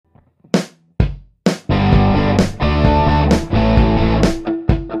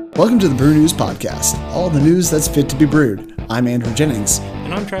Welcome to the Brew News Podcast, all the news that's fit to be brewed. I'm Andrew Jennings.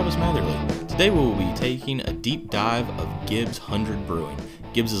 And I'm Travis Matherly. Today we will be taking a deep dive of Gibbs 100 Brewing.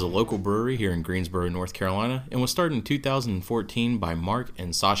 Gibbs is a local brewery here in Greensboro, North Carolina, and was started in 2014 by Mark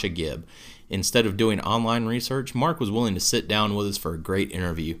and Sasha Gibb. Instead of doing online research, Mark was willing to sit down with us for a great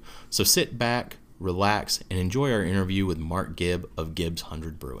interview. So sit back, relax, and enjoy our interview with Mark Gibb of Gibbs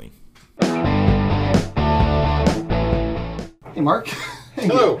 100 Brewing. Hey, Mark.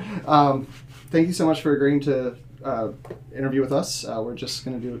 Hello. Thank you so much for agreeing to interview with us. We're just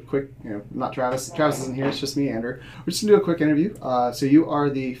going to do a quick, not Travis. Travis isn't here. It's just me, Andrew. We're just going to do a quick interview. So you are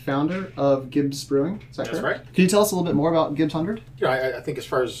the founder of Gibbs Brewing. Is that correct? That's right. Can you tell us a little bit more about Gibbs 100? Yeah, I think as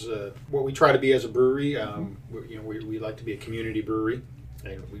far as what we try to be as a brewery, we like to be a community brewery,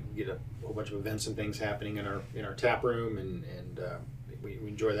 and we get a whole bunch of events and things happening in our tap room, and we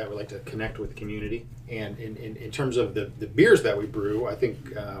enjoy that. We like to connect with the community. And in terms of the beers that we brew, I think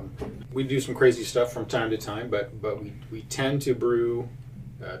we do some crazy stuff from time to time, but we tend to brew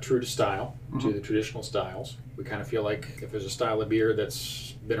true to style, to the traditional styles. We kind of feel like if there's a style of beer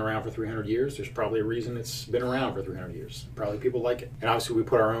that's been around for 300 years, there's probably a reason it's been around for 300 years. Probably people like it. And obviously we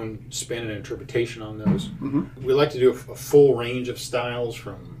put our own spin and interpretation on those. We like to do a full range of styles,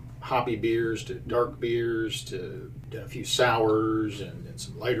 from hoppy beers to dark beers to a few sours and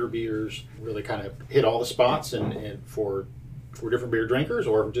some lighter beers. Really kind of hit all the spots and for different beer drinkers,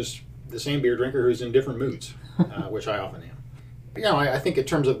 or just the same beer drinker who's in different moods, which I often am. I think in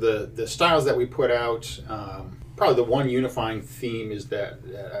terms of the styles that we put out, probably the one unifying theme is that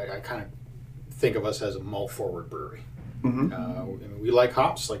I kind of think of us as a malt-forward brewery. We like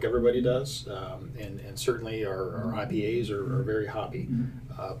hops like everybody does, and certainly our IPAs are very hoppy,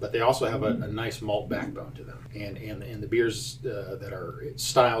 but they also have a nice malt backbone to them. And the beers that are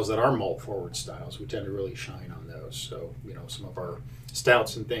styles that are malt forward styles, we tend to really shine on those. So some of our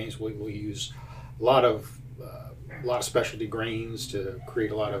stouts and things, we'll use a lot of specialty grains to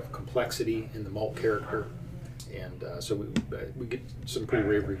create a lot of complexity in the malt character. And so we get some pretty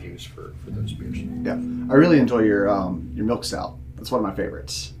rave reviews for those beers. Yeah, I really enjoy your milk stout. That's one of my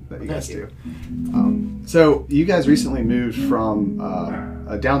favorites that you guys do. So you guys recently moved from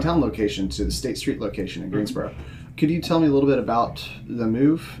a downtown location to the State Street location in Greensboro. Could you tell me a little bit about the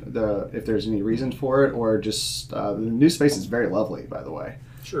move, if there's any reason for it, or just the new space is very lovely, by the way.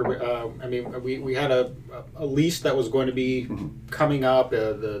 Sure. We had a lease that was going to be coming up.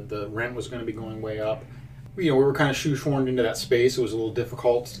 The rent was going to be going way up. We were kind of shoehorned into that space. It was a little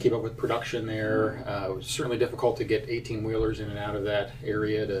difficult to keep up with production there. It was certainly difficult to get 18-wheelers in and out of that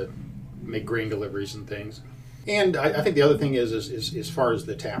area to make grain deliveries and things. And I think the other thing is as far as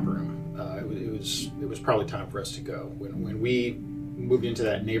the tap room, it was probably time for us to go. When we moved into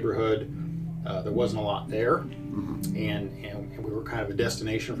that neighborhood, there wasn't a lot there, and we were kind of a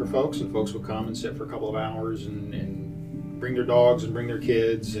destination for folks, and folks would come and sit for a couple of hours and bring their dogs and bring their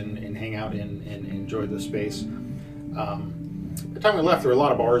kids and hang out and enjoy the space. By the time we left, there were a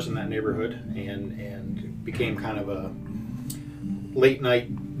lot of bars in that neighborhood, and became kind of a late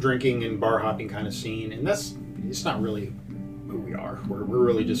night drinking and bar hopping kind of scene. And it's not really who we are. We're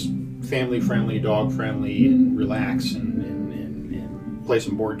really just family friendly, dog friendly, and relax and play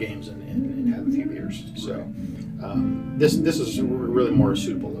some board games and have a few beers. So this is really more a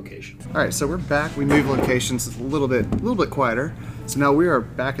suitable location. All right, so we're back. We moved locations. It's a little bit quieter. So now we are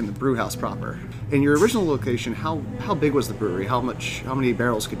back in the brew house proper. In your original location, how big was the brewery? How many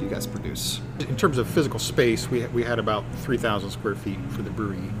barrels could you guys produce? In terms of physical space, we had about 3,000 square feet for the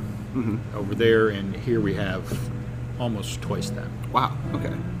brewery over there, and here we have almost twice that. Wow.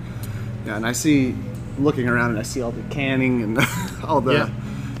 Okay. Yeah, and I see, looking around, and I see all the canning and all the. Yeah.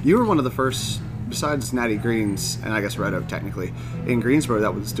 You were one of the first, besides Natty Greens, and I guess Red Oak technically, in Greensboro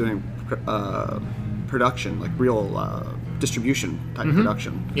that was doing production, like real distribution type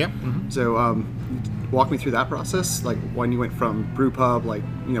production. Yep. So walk me through that process, like when you went from brew pub, like,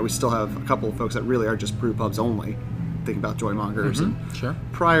 we still have a couple of folks that really are just brew pubs only, think about Joy Mongers. And sure.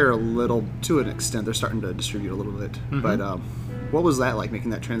 Prior, a little, to an extent, they're starting to distribute a little bit. But what was that like, making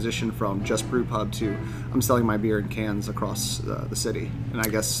that transition from just brew pub to I'm selling my beer in cans across the city, and I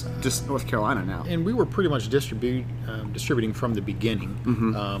guess just North Carolina now? And we were pretty much distributing from the beginning.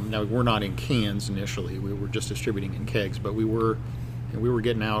 Now we're not in cans initially; we were just distributing in kegs. But we were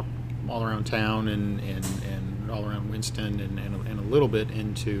getting out all around town and all around Winston and a little bit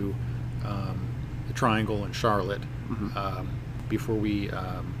into the Triangle and Charlotte before we.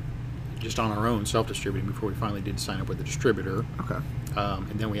 Just on our own, self-distributing, before we finally did sign up with a distributor. Okay.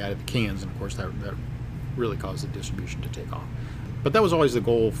 And then we added the cans, and of course that really caused the distribution to take off. But that was always the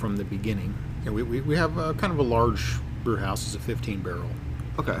goal from the beginning. We have kind of a large brew house. It's a 15-barrel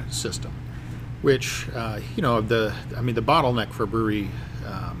Okay. system, which the bottleneck for a brewery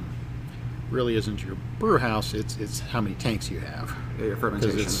really isn't your brew house. It's how many tanks you have. Yeah, your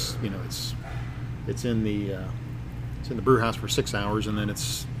fermentation. Because it's in the brew house for 6 hours, and then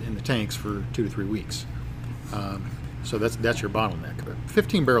it's in the tanks for 2 to 3 weeks. So that's your bottleneck. But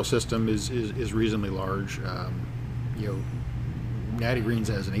 15-barrel system is reasonably large. Natty Greens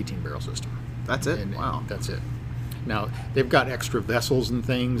has an 18-barrel system. That's it? And Wow. That's it. Now, they've got extra vessels and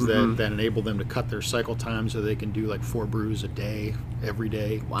things that enable them to cut their cycle time so they can do like 4 brews a day, every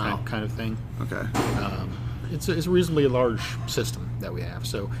day, Wow. kind of thing. Okay. It's a reasonably large system that we have.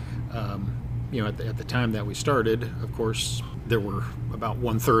 So, at the time that we started, of course, there were about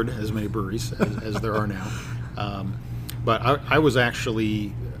 1/3 as many breweries as there are now. But I was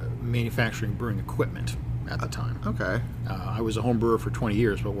actually manufacturing brewing equipment at the time. Okay. I was a home brewer for 20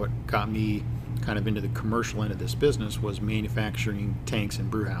 years, but what got me kind of into the commercial end of this business was manufacturing tanks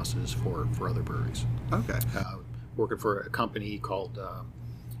and brew houses for other breweries. Okay. Working for a company called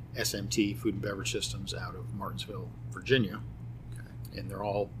SMT, Food and Beverage Systems, out of Martinsville, Virginia. Okay. And they're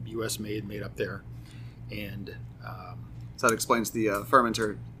all U.S. made up there. And so that explains the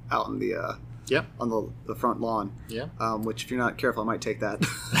fermenter out in the yep. on the front lawn. Yeah. Which, if you're not careful, I might take that.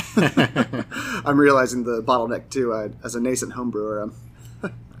 I'm realizing the bottleneck too. As a nascent home brewer,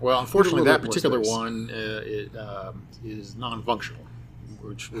 well, unfortunately, little that bit more particular space. one is non-functional,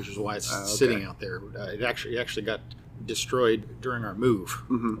 which is why it's Okay. sitting out there. It actually got destroyed during our move.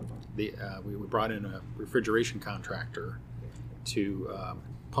 Mm-hmm. We brought in a refrigeration contractor to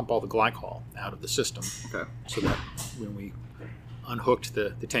pump all the glycol out of the system, Okay. so that when we unhooked the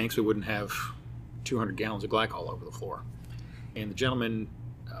tanks, we wouldn't have 200 gallons of glycol all over the floor. And the gentleman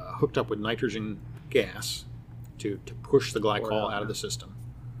hooked up with nitrogen gas to push the glycol out of the system.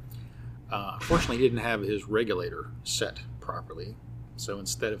 Unfortunately, he didn't have his regulator set properly. So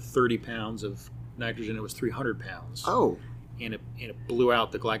instead of 30 pounds of nitrogen, it was 300 pounds. Oh. And it blew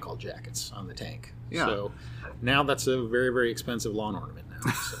out the glycol jackets on the tank. Yeah. So now that's a very, very expensive lawn ornament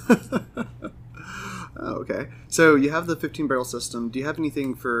now. So. Oh, okay. So you have the 15-barrel system. Do you have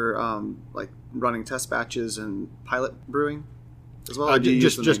anything for like running test batches and pilot brewing as well? Or do you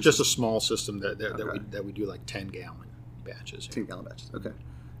use the main Just a small system that Okay. we do like 10-gallon batches. 10-gallon batches. Okay.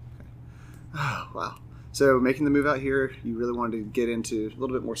 Oh, wow. So making the move out here, you really wanted to get into a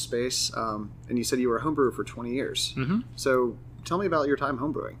little bit more space, and you said you were a home brewer for 20 years. Mm-hmm. So tell me about your time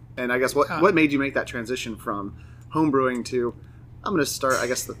home brewing, and I guess what made you make that transition from home brewing to I'm going to start, I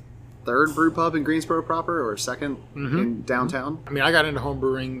guess, the third brew pub in Greensboro proper, or second in downtown? I mean, I got into home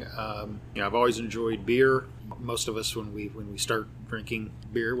brewing. I've always enjoyed beer. Most of us, when we start drinking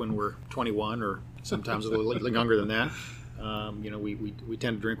beer when we're 21, or sometimes a little younger than that, we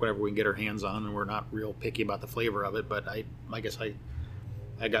tend to drink whatever we can get our hands on, and we're not real picky about the flavor of it. But I guess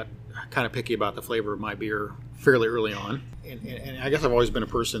I got kind of picky about the flavor of my beer fairly early on, and I guess I've always been a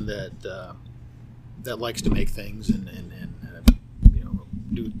person that likes to make things and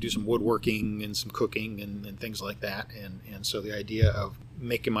do some woodworking and some cooking and things like that, and so the idea of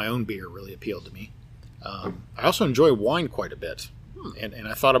making my own beer really appealed to me. I also enjoy wine quite a bit, and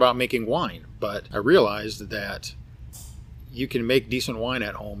I thought about making wine, but I realized that you can make decent wine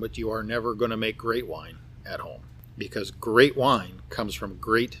at home, but you are never going to make great wine at home, because great wine comes from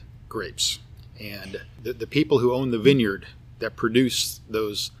great grapes, and the people who own the vineyard that produce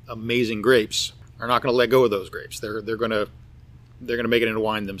those amazing grapes are not going to let go of those grapes. They're going to make it into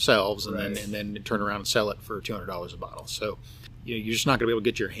wine themselves, and Right. then turn around and sell it for $200 a bottle. So you're just not going to be able to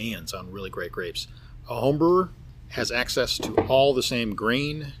get your hands on really great grapes. A home brewer has access to all the same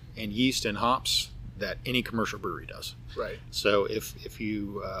grain and yeast and hops that any commercial brewery does. Right. So if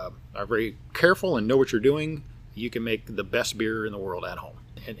you are very careful and know what you're doing, you can make the best beer in the world at home.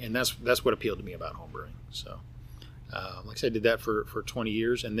 And that's what appealed to me about home brewing. So like I said, I did that for 20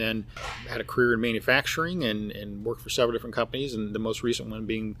 years, and then had a career in manufacturing and worked for several different companies, and the most recent one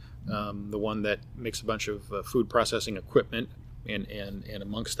being the one that makes a bunch of food processing equipment, and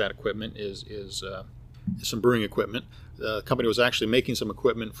amongst that equipment is some brewing equipment. The company was actually making some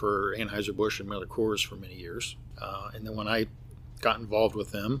equipment for Anheuser-Busch and Miller Coors for many years, and then when I got involved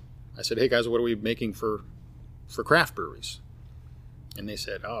with them, I said, "Hey guys, what are we making for craft breweries?" And they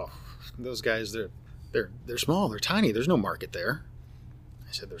said, "Oh, those guys, they're small, they're tiny, there's no market there."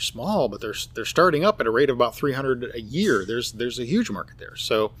 I said, "They're small, but they're starting up at a rate of about 300 a year. There's a huge market there."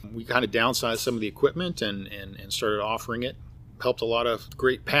 So we kind of downsized some of the equipment and started offering it. Helped a lot of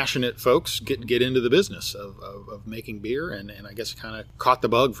great passionate folks get into the business of making beer, and I guess kind of caught the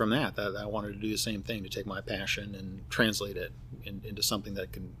bug from that I wanted to do the same thing, to take my passion and translate it into something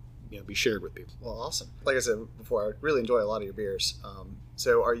that can be shared with people. Well, awesome. Like I said before, I really enjoy a lot of your beers.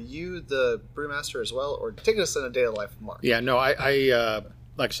 So are you the brewmaster as well, or take us in a day of life of Mark? Yeah, no, I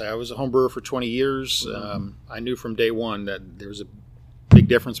like I say, I was a home brewer for 20 years. I knew from day one that there was a big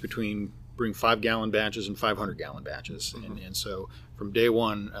difference between brewing 5-gallon batches and 500-gallon batches. And so from day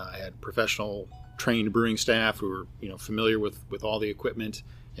one, I had professional trained brewing staff who were familiar with all the equipment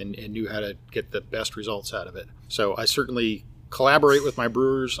and knew how to get the best results out of it. So I certainly collaborate with my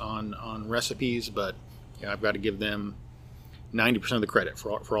brewers on recipes, but I've got to give them 90% of the credit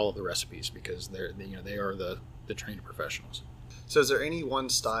for all of the recipes, because they are the trained professionals. So is there any one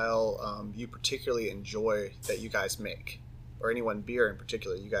style you particularly enjoy that you guys make, or any one beer in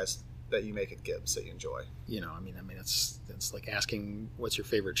particular that you make at Gibbs that you enjoy? It's like asking what's your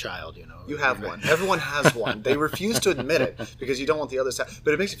favorite child. You have one. Everyone has one. They refuse to admit it because you don't want the other side.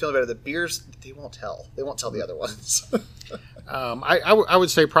 But it makes you feel better. The beers, they won't tell. They won't tell the other ones. I would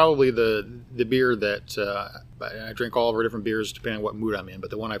say probably the beer that I drink all of our different beers depending on what mood I'm in, but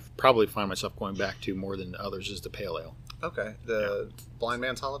the one I probably find myself going back to more than others is the Pale Ale. Okay, the Blind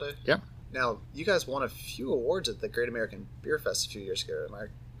Man's Holiday? Yeah. Now, you guys won a few awards at the Great American Beer Fest a few years ago. Am I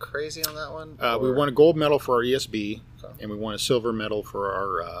crazy on that one? We won a gold medal for our ESB, and we won a silver medal for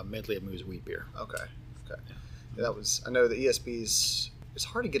our Medley of Moose wheat beer. Okay. Yeah, I know the ESBs, it's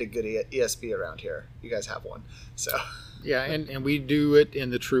hard to get a good ESB around here. You guys have one, so... Yeah, and we do it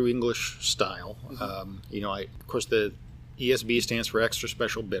in the true English style. Of course, the ESB stands for Extra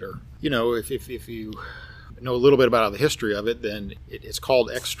Special Bitter. If you know a little bit about the history of it, then it's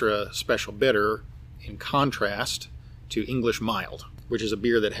called Extra Special Bitter in contrast to English Mild, which is a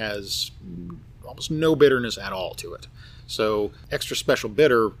beer that has almost no bitterness at all to it. So Extra Special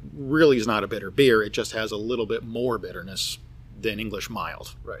Bitter really is not a bitter beer. It just has a little bit more bitterness than English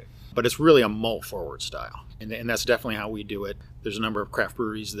Mild. Right. But it's really a malt forward style. And that's definitely how we do it. There's a number of craft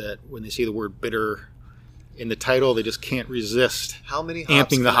breweries that when they see the word bitter in the title, they just can't resist how many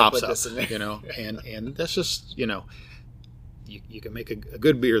hops amping the hops up, and that's just, you can make a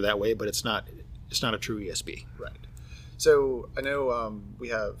good beer that way, but it's not a true ESB. Right. So I know we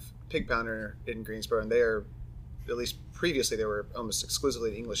have Pig Pounder in Greensboro, and they are, at least previously, they were almost exclusively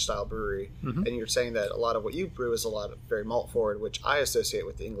an English style brewery. Mm-hmm. And you're saying that a lot of what you brew is a lot of very malt forward, which I associate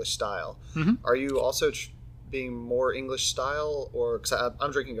with the English style. Mm-hmm. Are you also being more English stile, or because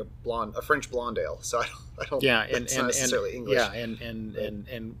I'm drinking a French blonde ale, so I don't. Yeah, it's not necessarily English. Yeah,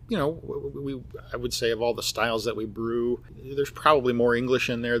 and I would say of all the styles that we brew, there's probably more English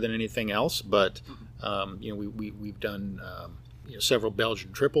in there than anything else. But we've done several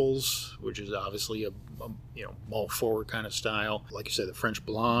Belgian triples, which is obviously a malt forward kind of style. Like you said, the French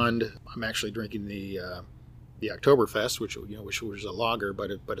blonde. I'm actually drinking the Oktoberfest, which was a lager,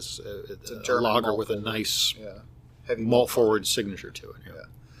 but it's a lager with a nice heavy malt forward signature to it.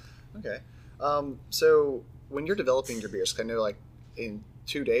 Yeah. Okay. So when you're developing your beers, I know like in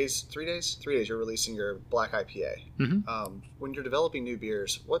 3 days, you're releasing your black IPA. Mm-hmm. When you're developing new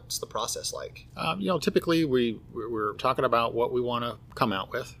beers, what's the process like? Typically we're talking about what we want to come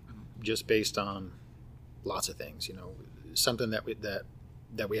out with, just based on lots of things. Something that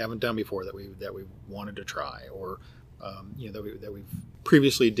we haven't done before that we wanted to try, or that we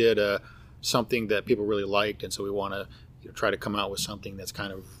previously did something that people really liked, and so we want to try to come out with something that's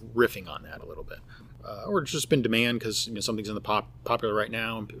kind of riffing on that a little bit, or it's just been demand because something's in the popular right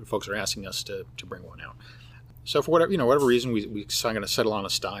now, and folks are asking us to bring one out. So for whatever reason, we kind of settle on a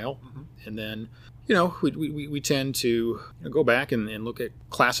style, mm-hmm. and then we tend to go back and look at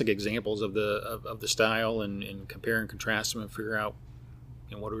classic examples of the style and compare and contrast them and figure out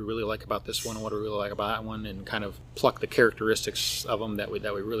what do we really like about this one and what do we really like about that one, and kind of pluck the characteristics of them that we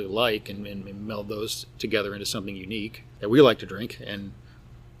really like and meld those together into something unique that we like to drink. And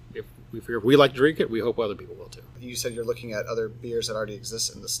if we like to drink it, we hope other people will too. You said you're looking at other beers that already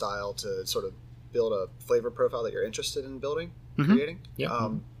exist in the style to sort of build a flavor profile that you're interested in building, mm-hmm. creating. Yeah.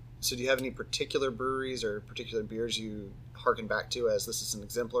 So do you have any particular breweries or particular beers you harken back to as this is an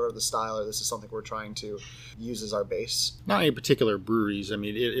exemplar of the style, or this is something we're trying to use as our base? Not any particular breweries. I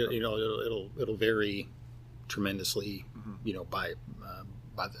mean, it'll vary tremendously, mm-hmm.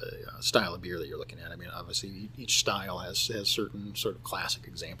 By the style of beer that you're looking at. I mean, obviously each style has certain sort of classic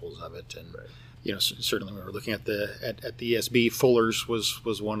examples of it, and right. Certainly when we're looking at the ESB, Fuller's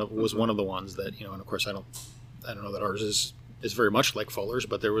was one of the ones that and of course I don't know that ours is very much like Fuller's,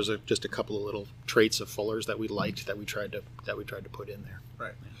 but there was just a couple of little traits of Fuller's that we liked that we tried to put in there.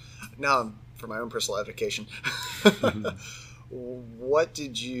 Right. Now, for my own personal edification, what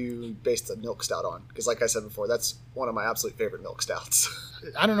did you base the milk stout on? Because, like I said before, that's one of my absolute favorite milk stouts.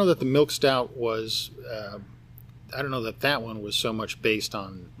 I don't know that the milk stout was. I don't know that one was so much based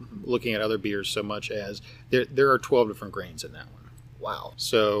on looking at other beers so much as there are 12 different grains in that one. Wow.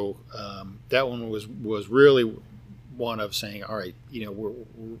 So that one was really one of saying, all right,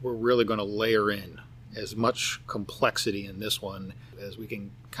 we're really going to layer in as much complexity in this one as we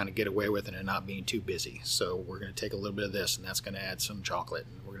can kind of get away with it and not being too busy. So we're going to take a little bit of this, and that's going to add some chocolate,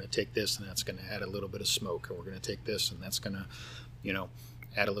 and we're going to take this, and that's going to add a little bit of smoke, and we're going to take this, and that's going to,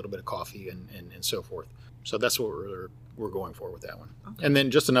 add a little bit of coffee and so forth. So that's what we're going for with that one. Okay. And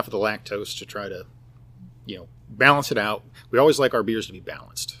then just enough of the lactose to try to, balance it out. We always like our beers to be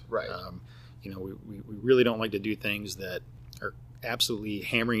balanced. Right. We really don't like to do things that are absolutely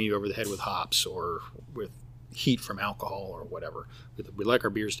hammering you over the head with hops or with heat from alcohol or whatever. We like our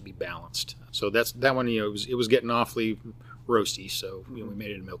beers to be balanced. So that one. It was getting awfully roasty. So we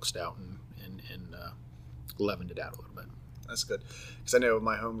made it a milk stout and leavened it out a little bit. That's good, because I know with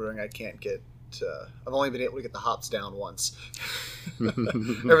my home brewing I can't get. I've only been able to get the hops down once.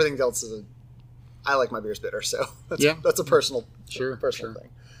 Everything else is. I like my beers bitter, so that's a personal thing.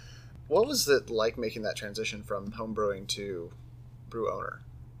 What was it like making that transition from home brewing to brew owner?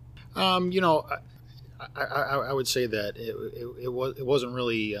 I would say that it wasn't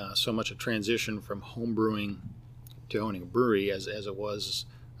really so much a transition from home brewing to owning a brewery as it was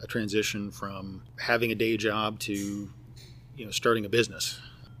a transition from having a day job to starting a business.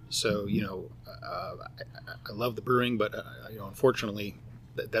 So I love the brewing, but unfortunately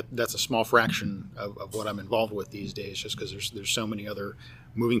that's a small fraction of what I'm involved with these days, just because there's so many other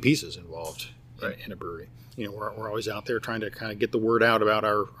moving pieces involved in a brewery. We're always out there trying to kind of get the word out about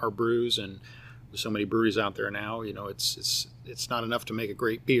our brews, and with so many breweries out there now, it's not enough to make a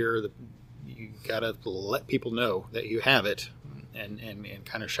great beer. You got to let people know that you have it, and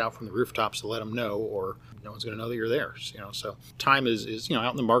kind of shout from the rooftops to let them know, or no one's going to know that you're there. So time is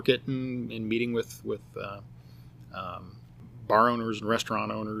out in the market and meeting with bar owners and restaurant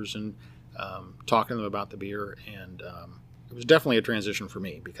owners and talking to them about the beer. And it was definitely a transition for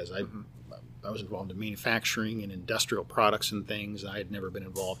me, because I was involved in manufacturing and industrial products and things. I had never been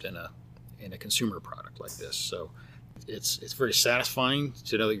involved in a consumer product like this. So it's very satisfying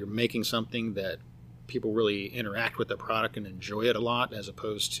to know that you're making something that people really interact with the product and enjoy it a lot, as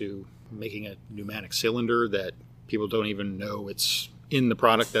opposed to making a pneumatic cylinder that people don't even know it's in the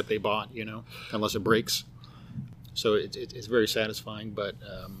product that they bought, unless it breaks. So it's very satisfying, but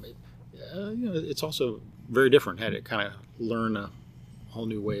it's also very different. Had to kind of learn a whole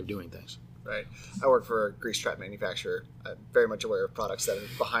new way of doing things. Right. I work for a grease trap manufacturer. I'm very much aware of products that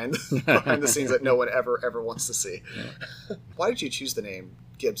are behind the scenes that no one ever wants to see. Yeah. Why did you choose the name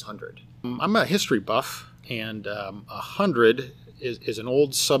Gibbs 100? I'm a history buff, and 100 is an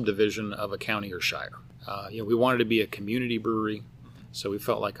old subdivision of a county or shire. We wanted to be a community brewery, so we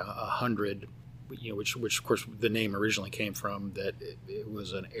felt like 100, which of course the name originally came from, that it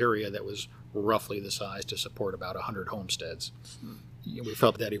was an area that was roughly the size to support about 100 homesteads. We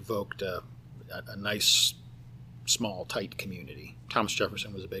felt that evoked a nice, small, tight community. Thomas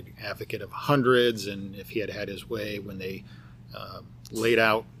Jefferson was a big advocate of hundreds, and if he had his way, when they laid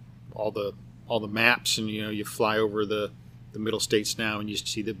out all the maps, and you fly over the middle states now, and you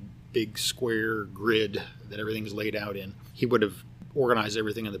see the big square grid that everything's laid out in, he would have organized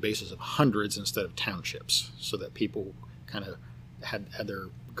everything on the basis of hundreds instead of townships, so that people kind of had their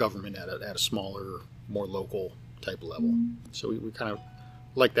government at a smaller, more local type level. So we kind of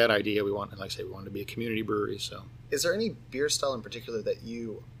like that idea. We wanted to be a community brewery. So, is there any beer style in particular that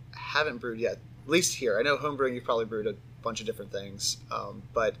you haven't brewed yet? At least here, I know home brewing, you've probably brewed a bunch of different things,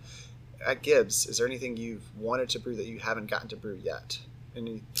 but at Gibbs, is there anything you've wanted to brew that you haven't gotten to brew yet?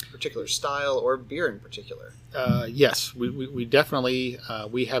 Any particular style or beer in particular? Yes, we definitely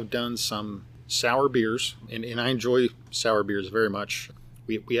we have done some sour beers, and I enjoy sour beers very much.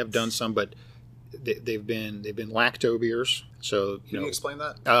 We have done some, but they've been lacto beers. So Can you explain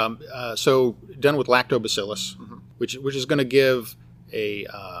that? So done with lactobacillus, which is going to give a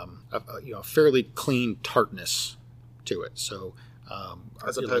fairly clean tartness to it. So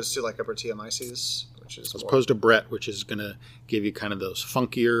as opposed to like a Brettanomyces, which is as opposed to Brett, which is going to give you kind of those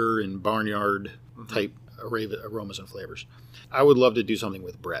funkier and barnyard type aromas and flavors. I would love to do something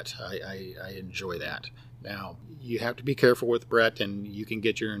with Brett. I enjoy that. Now, you have to be careful with Brett, and you can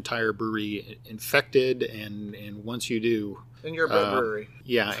get your entire brewery infected, and once you do... And you're a Brett brewery.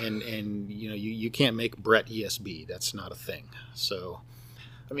 Yeah, and you can't make Brett ESB. That's not a thing. So...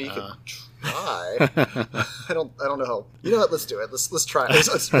 I mean, you can try. I don't know how... You know what? Let's do it. Let's try it.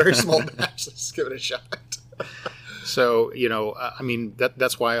 It's a very small batch. Let's give it a shot. So, I mean,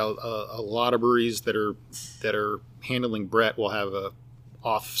 that's why a lot of breweries that are handling Brett will have a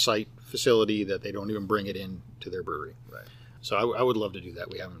off-site facility that they don't even bring it in to their brewery. Right. So I would love to do that.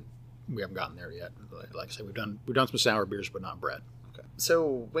 We haven't gotten there yet. Like I said, we've done some sour beers, but not Brett. Okay.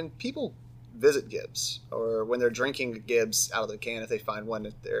 So when people visit Gibbs, or when they're drinking Gibbs out of the can, if they find one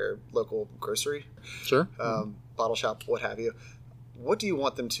at their local grocery, Sure. Bottle shop, what have you, what do you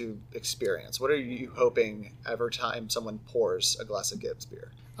want them to experience? What are you hoping every time someone pours a glass of Gibbs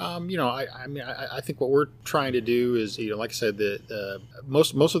beer? I think what we're trying to do is, like I said,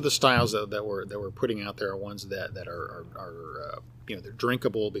 most of the styles that we're putting out there are ones that are they're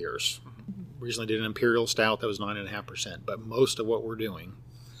drinkable beers. Recently did an Imperial Stout that was 9.5%, but most of what we're doing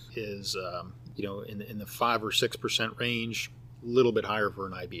is in the 5 or 6% range, a little bit higher for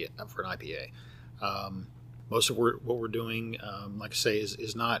an IPA. Most of what we're doing, like I say,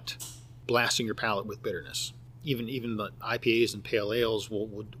 is not blasting your palate with bitterness. Even the IPAs and pale ales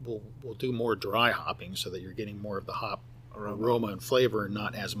will do more dry hopping, so that you're getting more of the hop aroma and flavor, and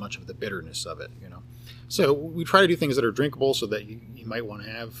not as much of the bitterness of it. So we try to do things that are drinkable, so that you might want to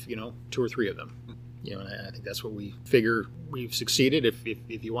have 2 or 3 of them. And I think that's what we figure we've succeeded.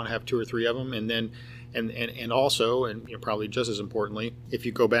 If you want to have 2 or 3 of them, and then and also probably just as importantly, if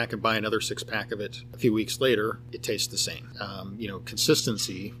you go back and buy another 6-pack of it a few weeks later, it tastes the same.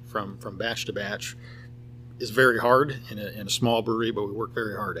 Consistency from batch to batch is very hard in a small brewery, but we work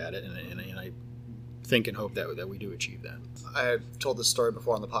very hard at it, and I think and hope that we do achieve that. I have told this story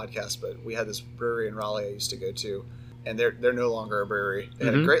before on the podcast, but we had this brewery in Raleigh I used to go to, and they're no longer a brewery. They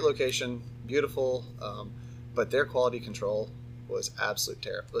had a great location, beautiful, but their quality control was absolutely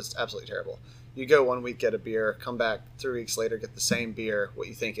terrible. You go 1 week, get a beer, come back 3 weeks later, get the same beer, what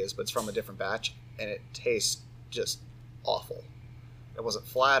you think is, but it's from a different batch, and it tastes just awful. It wasn't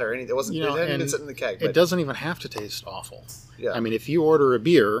flat or anything. It wasn't. It didn't even sit in the keg. It doesn't even have to taste awful. Yeah. I mean, if you order a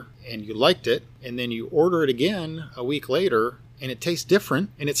beer and you liked it, and then you order it again a week later, and it tastes different,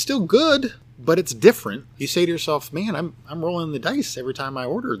 and it's still good, but it's different, you say to yourself, "Man, I'm rolling the dice every time I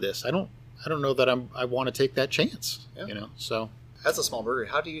order this. I don't know that I want to take that chance." Yeah. So as a small brewery,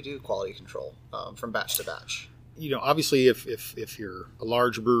 how do you do quality control from batch to batch? Obviously, if you're a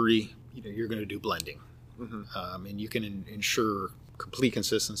large brewery, you're going to do blending, and you can ensure complete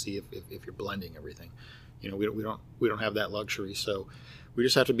consistency if you're blending everything. We don't have that luxury, so we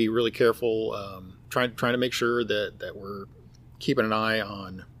just have to be really careful, trying to make sure that we're keeping an eye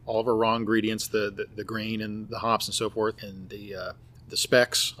on all of our raw ingredients, the grain and the hops and so forth, and the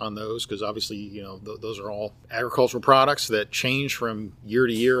specs on those, because obviously those are all agricultural products that change from year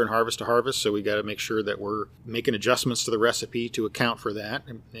to year and harvest to harvest. So we got to make sure that we're making adjustments to the recipe to account for that,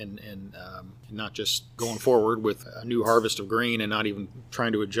 and not just going forward with a new harvest of grain and not even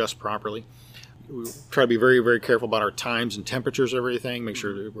trying to adjust properly. We try to be very, very careful about our times and temperatures of everything. Make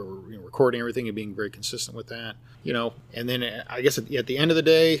sure that we're recording everything and being very consistent with that. And then I guess at the end of the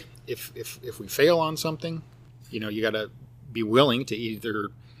day, if we fail on something, you got to be willing to either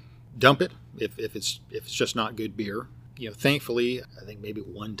dump it if it's just not good beer. Thankfully, I think maybe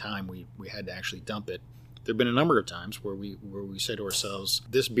one time we had to actually dump it. There've been a number of times where we say to ourselves,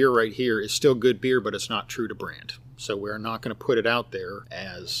 this beer right here is still good beer, but it's not true to brand. So we're not going to put it out there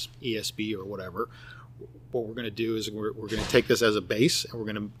as ESB or whatever. What we're going to do is we're going to take this as a base, and we're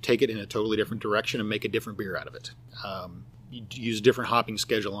going to take it in a totally different direction and make a different beer out of it. Use a different hopping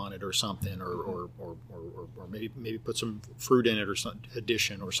schedule on it or something, or maybe put some fruit in it or some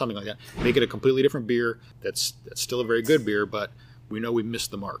addition or something like that. Make it a completely different beer that's still a very good beer, but we know we missed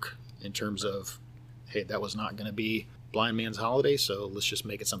the mark in terms of, hey, that was not going to be Blind Man's Holiday, so let's just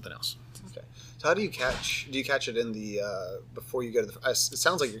make it something else. Okay. So how do you catch it in the before you go to the? It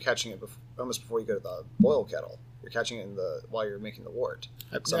sounds like you're catching it almost before you go to the boil kettle. You're catching it while you're making the wort.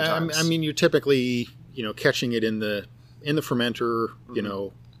 Sometimes. I mean, you're typically catching it in the fermenter,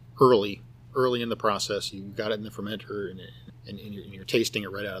 early in the process. You got it in the fermenter, and you're tasting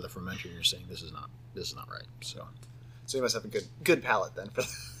it right out of the fermenter, and you're saying this is not right. So you must have a good palate then for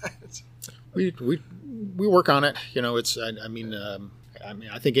that. We work on it.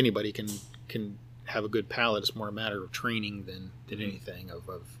 I think anybody can have a good palate. It's more a matter of training than anything of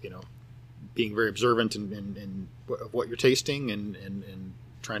being very observant and of what you're tasting and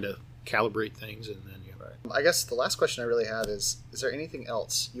trying to calibrate things, and then Right. I guess the last question I really have is there anything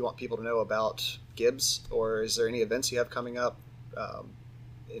else you want people to know about Gibbs, or is there any events you have coming up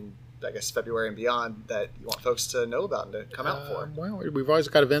in, I guess, February and beyond that you want folks to know about and to come out for? Well, we've always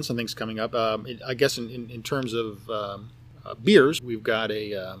got events and things coming up. I guess in terms of beers, we've got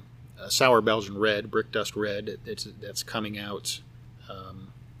a Sour Belgian Red, Brick Dust Red, that's coming out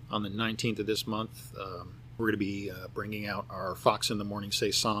on the 19th of this month. We're going to be bringing out our Fox in the Morning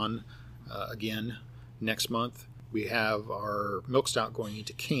Saison again next month. We have our Milk Stout going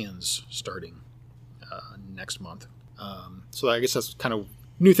into cans starting next month. So I guess that's kind of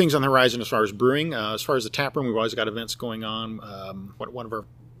new things on the horizon as far as brewing. As far as the tap room, we've always got events going on. One of our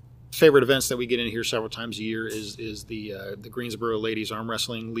favorite events that we get in here several times a year is the Greensboro Ladies Arm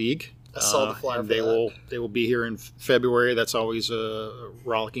Wrestling League. I saw the flyer. And they will be here in February. That's always a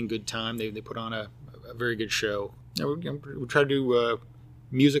rollicking good time. They put on a very good show. We try to do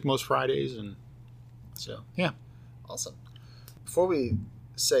music most Fridays, and so yeah. Awesome. Before we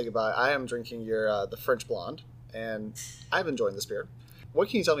say goodbye, I am drinking your the French Blonde, and I've enjoyed this beer. What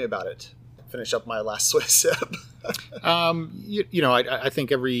can you tell me about it? Finish up my last Swiss sip. I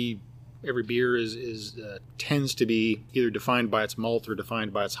think every beer is tends to be either defined by its malt or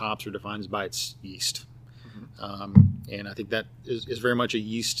defined by its hops or defined by its yeast. And I think that is very much a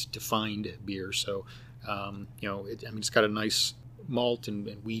yeast defined beer. So, it's got a nice malt and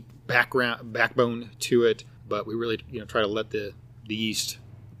wheat backbone to it, but we really try to let the yeast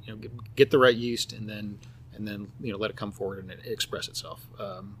get the right yeast and then let it come forward and express itself.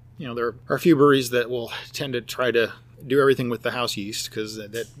 There are a few breweries that will tend to try to do everything with the house yeast because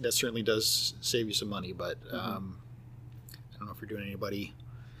that certainly does save you some money. But I don't know if you're doing anybody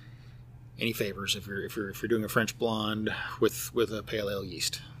any favors if you're doing a French Blonde with a pale ale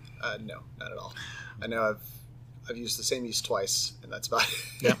yeast. No, not at all. I know I've used the same yeast twice, and that's about it.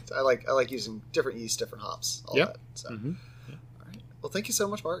 Yeah. I like using different yeast, different hops, all that. So, All right. Well, thank you so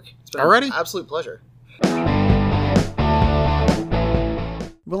much, Mark. It's been an absolute pleasure.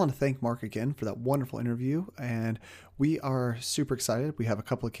 We want to thank Mark again for that wonderful interview, and we are super excited. We have a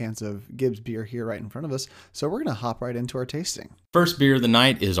couple of cans of Gibbs beer here right in front of us, so we're going to hop right into our tasting. First beer of the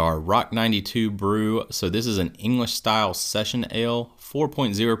night is our Rock 92 brew. So this is an English-style session ale,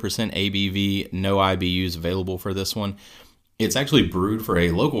 4.0% ABV, no IBUs available for this one. It's actually brewed for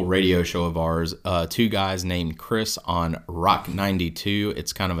a local radio show of ours, two guys named Chris on Rock 92.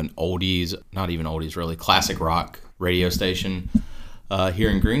 It's kind of an oldies, not even oldies really, classic rock radio station. Here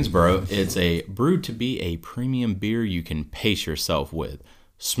in Greensboro, it's brewed to be a premium beer you can pace yourself with.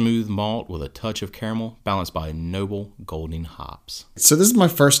 Smooth malt with a touch of caramel, balanced by noble golden hops. So this is my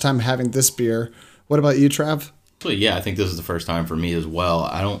first time having this beer. What about you, Trav? Actually, yeah, I think this is the first time for me as well.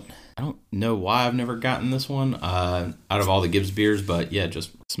 I don't know why I've never gotten this one out of all the Gibbs beers, but yeah,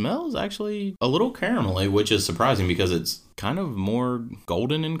 just smells actually a little caramelly, which is surprising because it's kind of more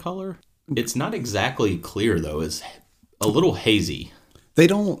golden in color. It's not exactly clear though. It's a little hazy. They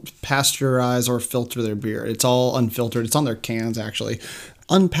don't pasteurize or filter their beer. It's all unfiltered. It's on their cans, actually.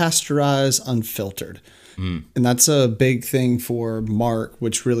 Unpasteurized, unfiltered. And that's a big thing for Mark,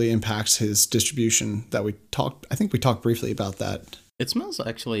 which really impacts his distribution I think we talked briefly about that. It smells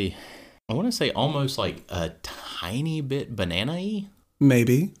actually, I want to say almost like a tiny bit banana-y.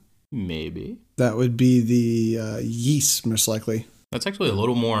 Maybe. That would be the yeast, most likely. That's actually a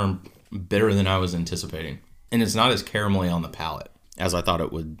little more bitter than I was anticipating. And it's not as caramelly on the palate as I thought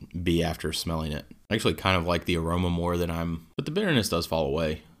it would be after smelling it. I actually kind of like the aroma more than but the bitterness does fall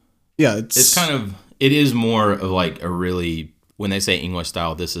away. Yeah, it is more of like a really, when they say English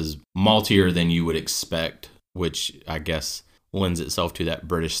style, this is maltier than you would expect, which I guess lends itself to that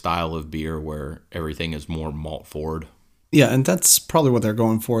British style of beer where everything is more malt forward. Yeah, and that's probably what they're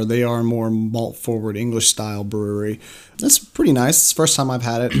going for. They are more malt forward English style brewery. That's pretty nice. It's the first time I've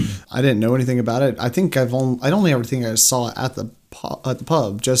had it. I didn't know anything about it. I think I only ever think I saw it at the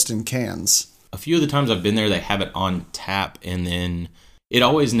pub, just in cans. A few of the times I've been there, they have it on tap, and then it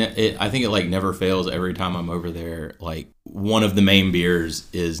always, I think it like never fails every time I'm over there. Like one of the main beers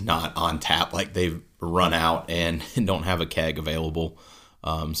is not on tap, like they've run out and don't have a keg available.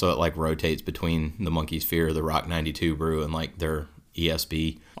 So it like rotates between the Monkey's Fear, the Rock 92 brew, and like their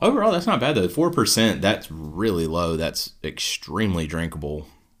ESB. Overall, that's not bad though. 4%, that's really low. That's extremely drinkable.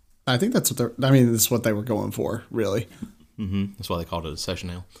 I think that's that's what they were going for, really. Mm-hmm. That's why they called it a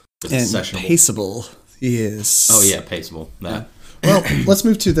session ale. And paceable. Yes. Oh yeah, paceable. That. Well, let's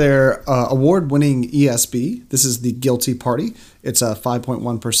move to their award-winning ESB. This is the Guilty Party. It's a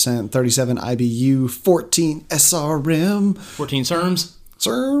 5.1%, 37 IBU, 14 SRM. 14 SRMs?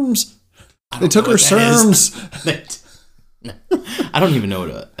 SRMs. They took our SRMs. I don't even know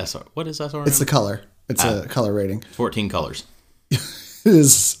what what is SRM? It's the color. It's a color rating. 14 colors. It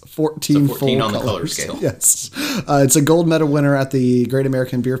is 14 full on colors. The color scale. Yes. It's a gold medal winner at the Great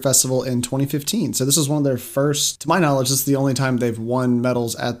American Beer Festival in 2015. So this is one of their first, to my knowledge, this is the only time they've won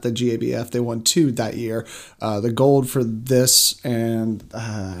medals at the GABF. They won 2 that year. The gold for this, and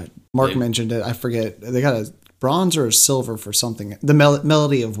Mark mentioned it. I forget. They got a bronze or a silver for something. The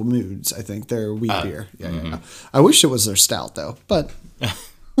Melody of Moods, I think, their wheat beer. Yeah. I wish it was their stout, though. But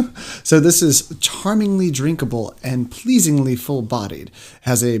So this is charmingly drinkable and pleasingly full-bodied.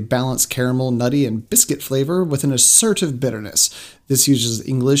 Has a balanced caramel, nutty, and biscuit flavor with an assertive bitterness. This uses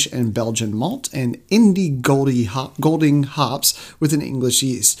English and Belgian malt and indie golding hops with an English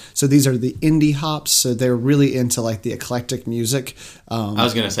yeast. So these are the indie hops, so they're really into like the eclectic music. I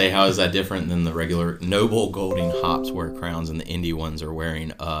was going to say, how is that different than the regular noble golding hops wear crowns and the indie ones are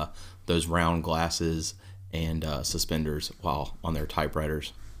wearing those round glasses and suspenders while on their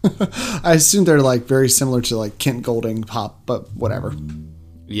typewriters? I assume they're like very similar to like Kent Golding hop, but whatever.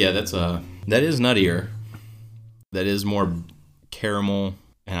 Yeah, that is nuttier. That is more caramel,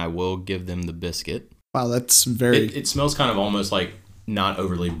 and I will give them the biscuit. Wow, that's very... It smells kind of almost like not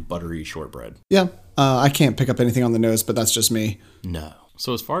overly buttery shortbread. Yeah, I can't pick up anything on the nose, but that's just me. No.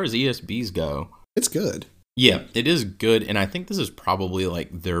 So as far as ESBs go... It's good. Yeah, it is good, and I think this is probably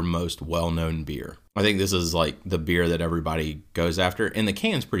like their most well-known beer. I think this is like the beer that everybody goes after, and the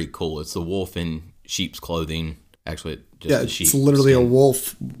can's pretty cool. It's the wolf in sheep's clothing. Actually, it's literally a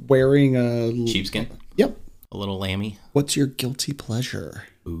wolf wearing a... sheepskin? Yep. A little lammy. What's your guilty pleasure?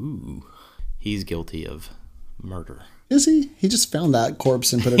 Ooh, he's guilty of murder. Is he? He just found that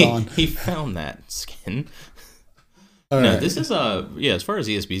corpse and put it on. He found that skin. All no, right. this is as far as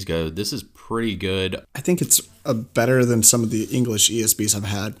ESBs go, this is pretty good. I think it's better than some of the English ESBs I've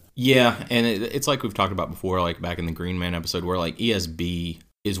had. Yeah, and it's like we've talked about before, like back in the Green Man episode, where like ESB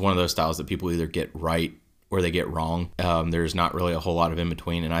is one of those styles that people either get right or they get wrong. There's not really a whole lot of in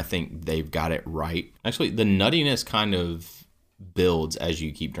between, and I think they've got it right. Actually, the nuttiness kind of builds as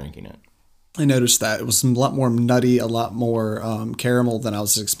you keep drinking it. I noticed that it was a lot more nutty, a lot more caramel than I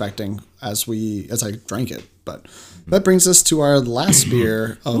was expecting as I drank it. But that brings us to our last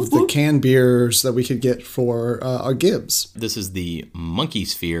beer of the canned beers that we could get for our Gibbs. This is the Monkey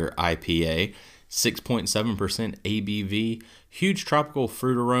Sphere IPA, 6.7% ABV, huge tropical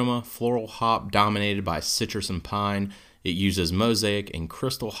fruit aroma, floral hop dominated by citrus and pine. It uses Mosaic and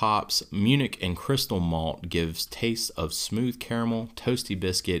Crystal hops. Munich and Crystal malt gives tastes of smooth caramel, toasty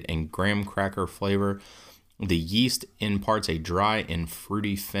biscuit, and graham cracker flavor. The yeast imparts a dry and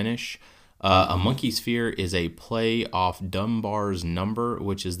fruity finish. A Monkey Sphere is a play off Dunbar's number,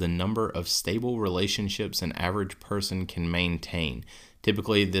 which is the number of stable relationships an average person can maintain.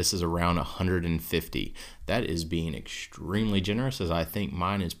 Typically, this is around 150. That is being extremely generous, as I think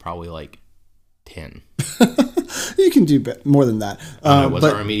mine is probably like 10. You can do more than that. Was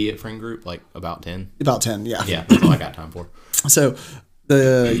our immediate friend group like about 10? About 10, yeah. Yeah, that's all I got time for. So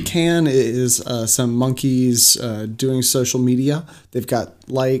the can is some monkeys doing social media. They've got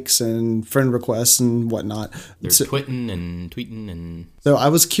likes and friend requests and whatnot. They're tweeting and... So I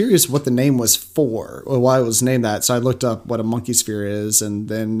was curious what the name was for, or why it was named that. So I looked up what a Monkey Sphere is, and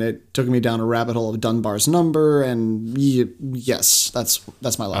then it took me down a rabbit hole of Dunbar's number, and yes, that's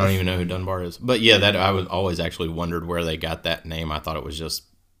my life. I don't even know who Dunbar is. But yeah, that I was always actually wondered where they got that name. I thought it was just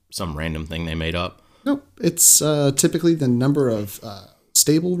some random thing they made up. Nope. It's typically the number of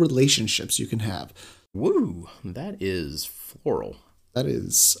stable relationships you can have. Woo, that is floral. That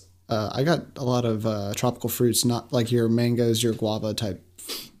is, I got a lot of tropical fruits, not like your mangoes, your guava type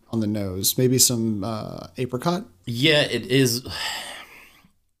on the nose. Maybe some apricot. Yeah, it is.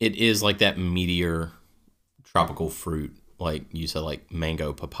 It is like that meatier tropical fruit, like you said, like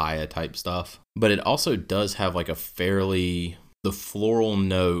mango, papaya type stuff. But it also does have like a fairly, the floral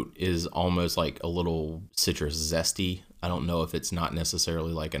note is almost like a little citrus zesty. I don't know if it's not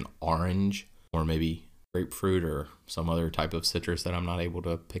necessarily like an orange or maybe grapefruit or some other type of citrus that I'm not able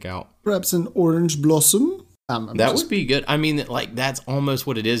to pick out. Perhaps an orange blossom. That would be good. I mean, like that's almost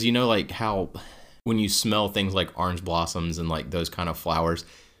what it is. You know, like how when you smell things like orange blossoms and like those kind of flowers,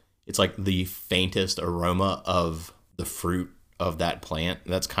 it's like the faintest aroma of the fruit of that plant.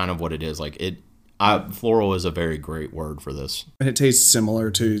 That's kind of what it is. Like floral is a very great word for this. And it tastes similar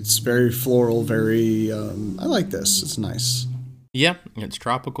to, it's very floral, very, I like this. It's nice. Yeah, it's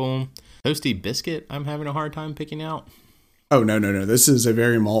tropical. Toasty biscuit, I'm having a hard time picking out. Oh, no. This is a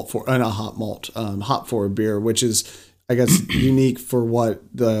very hop forward beer, which is, I guess, unique for what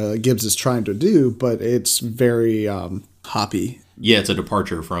the Gibbs is trying to do, but it's very hoppy. Yeah, it's a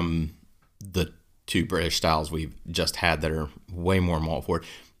departure from the two British styles we've just had that are way more malt forward.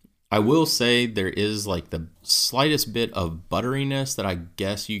 I will say there is like the slightest bit of butteriness that I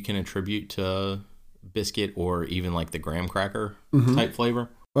guess you can attribute to biscuit or even like the graham cracker type flavor.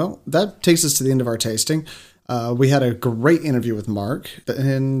 Well, that takes us to the end of our tasting. We had a great interview with Mark,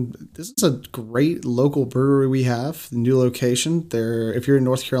 and this is a great local brewery we have. The new location. If you're in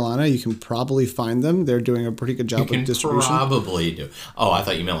North Carolina, you can probably find them. They're doing a pretty good job with distribution. Probably do. Oh, I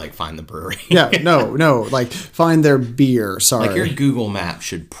thought you meant like find the brewery. Yeah, no, like find their beer. Sorry, like your Google map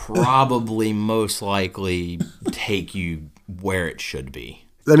should probably most likely take you where it should be.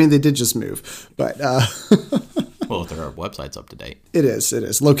 I mean, they did just move, but well, if their website's up to date, it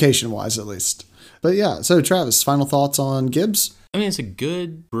is location wise at least. But yeah, so Travis, final thoughts on Gibbs? I mean, it's a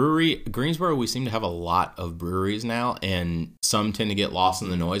good brewery. Greensboro, we seem to have a lot of breweries now, and some tend to get lost in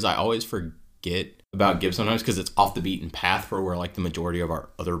the noise. I always forget about Gibbs sometimes because it's off the beaten path for where like the majority of our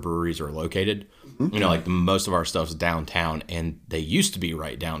other breweries are located. Mm-hmm. You know, like most of our stuff's downtown, and they used to be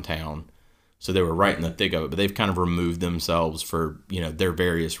right downtown. So they were right in the thick of it, but they've kind of removed themselves for, you know, their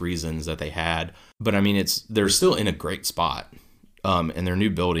various reasons that they had. But I mean, they're still in a great spot, and their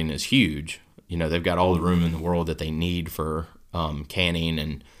new building is huge. You know, they've got all the room in the world that they need for canning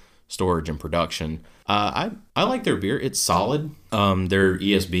and storage and production. I like their beer. It's solid. Their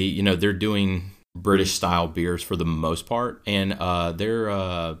ESB, you know, they're doing British style beers for the most part, and their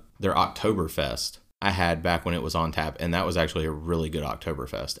Oktoberfest I had back when it was on tap, and that was actually a really good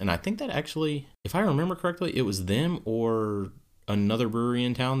Oktoberfest. And I think that actually, if I remember correctly, it was them or another brewery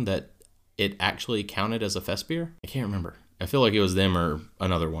in town that it actually counted as a fest beer. I can't remember. I feel like it was them or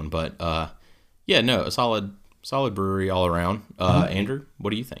another one, but yeah, no, a solid brewery all around. Andrew, what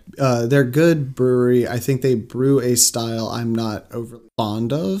do you think? They're good brewery. I think they brew a style I'm not overly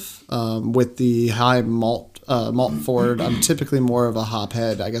fond of. With the high malt forward, I'm typically more of a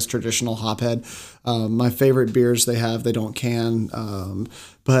hophead, I guess traditional hophead. My favorite beers they have, they don't can.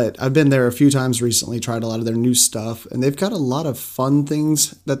 But I've been there a few times recently, tried a lot of their new stuff, and they've got a lot of fun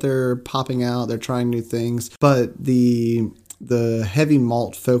things that they're popping out. They're trying new things, but the heavy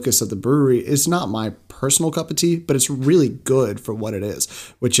malt focus of the brewery is not my personal cup of tea, but it's really good for what it is,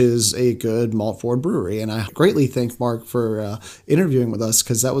 which is a good malt forward brewery. And I greatly thank Mark for interviewing with us,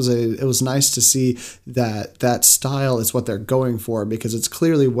 because it was nice to see that style is what they're going for, because it's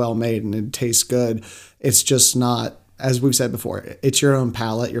clearly well made and it tastes good. It's just not, as we've said before, it's your own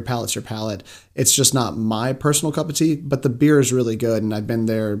palate. Your palate's your palate. It's just not my personal cup of tea, but the beer is really good. And I've been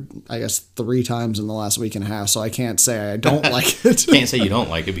there, I guess, 3 times in the last week and a half. So I can't say I don't like it. Can't say you don't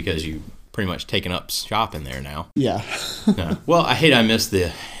like it because you pretty much taken up shop in there now. Yeah. No. Well, I missed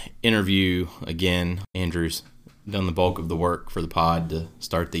the interview again. Andrew's done the bulk of the work for the pod to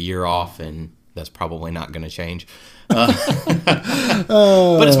start the year off, and that's probably not going to change. But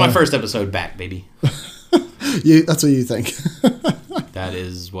it's my first episode back, baby. That's what you think. That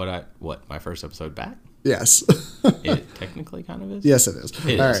is what my first episode back? Yes. It technically kind of is? Yes, it is.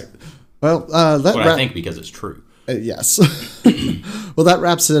 It All is. right. Well, I think because it's true. Yes. Well, that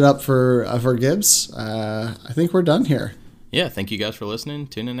wraps it up for Gibbs. I think we're done here. Yeah, thank you guys for listening.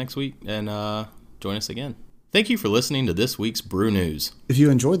 Tune in next week and join us again. Thank you for listening to this week's Brew News. If you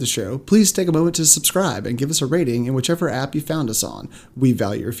enjoyed the show, please take a moment to subscribe and give us a rating in whichever app you found us on. We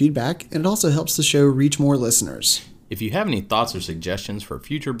value your feedback, and it also helps the show reach more listeners. If you have any thoughts or suggestions for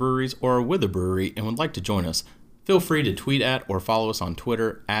future breweries or are with a brewery and would like to join us, feel free to tweet at or follow us on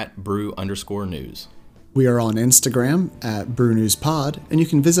Twitter at brew_news. We are on Instagram at BrewNewsPod, and you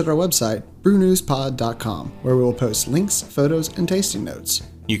can visit our website, brewnewspod.com, where we will post links, photos, and tasting notes.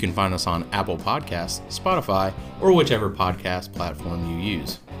 You can find us on Apple Podcasts, Spotify, or whichever podcast platform you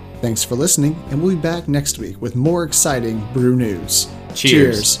use. Thanks for listening, and we'll be back next week with more exciting brew news.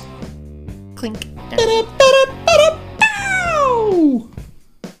 Cheers. Clink.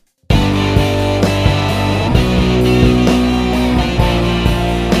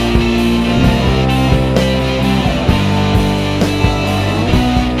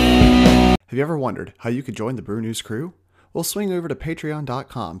 Have you ever wondered how you could join the Brew News crew? Well, swing over to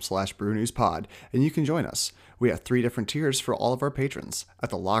patreon.com/brewnewspod and you can join us. We have 3 different tiers for all of our patrons. At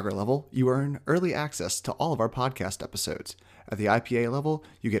the lager level, you earn early access to all of our podcast episodes. At the IPA level,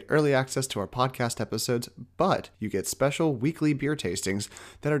 you get early access to our podcast episodes, but you get special weekly beer tastings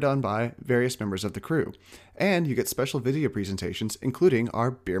that are done by various members of the crew. And you get special video presentations, including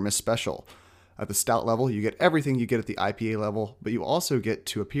our Beermas special. At the stout level, you get everything you get at the IPA level, but you also get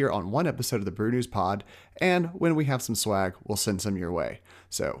to appear on one episode of the Brew News Pod, and when we have some swag, we'll send some your way.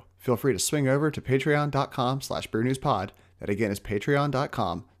 So feel free to swing over to patreon.com/brewnewspod. That again is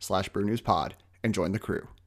patreon.com/brewnewspod and join the crew.